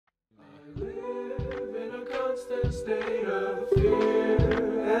constant state of fear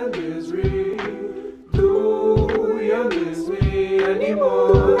and misery. Do you miss me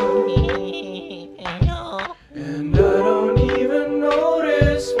anymore? And I don't even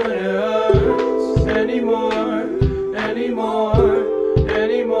notice when it hurts anymore.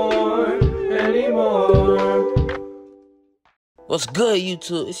 What's good,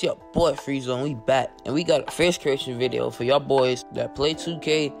 YouTube? It's your boy Freezone. We back, and we got a face creation video for y'all boys that play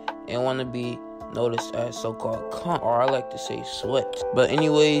 2K and want to be noticed as so-called comp, or I like to say sweat. But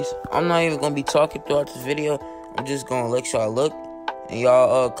anyways, I'm not even gonna be talking throughout this video. I'm just gonna let y'all look, and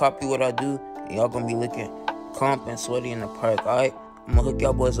y'all copy what I do, and y'all gonna be looking comp and sweaty in the park. Alright, I'm gonna hook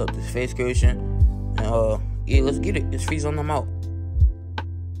y'all boys up this face creation, and yeah, let's get it. It's Freezone. I'm out.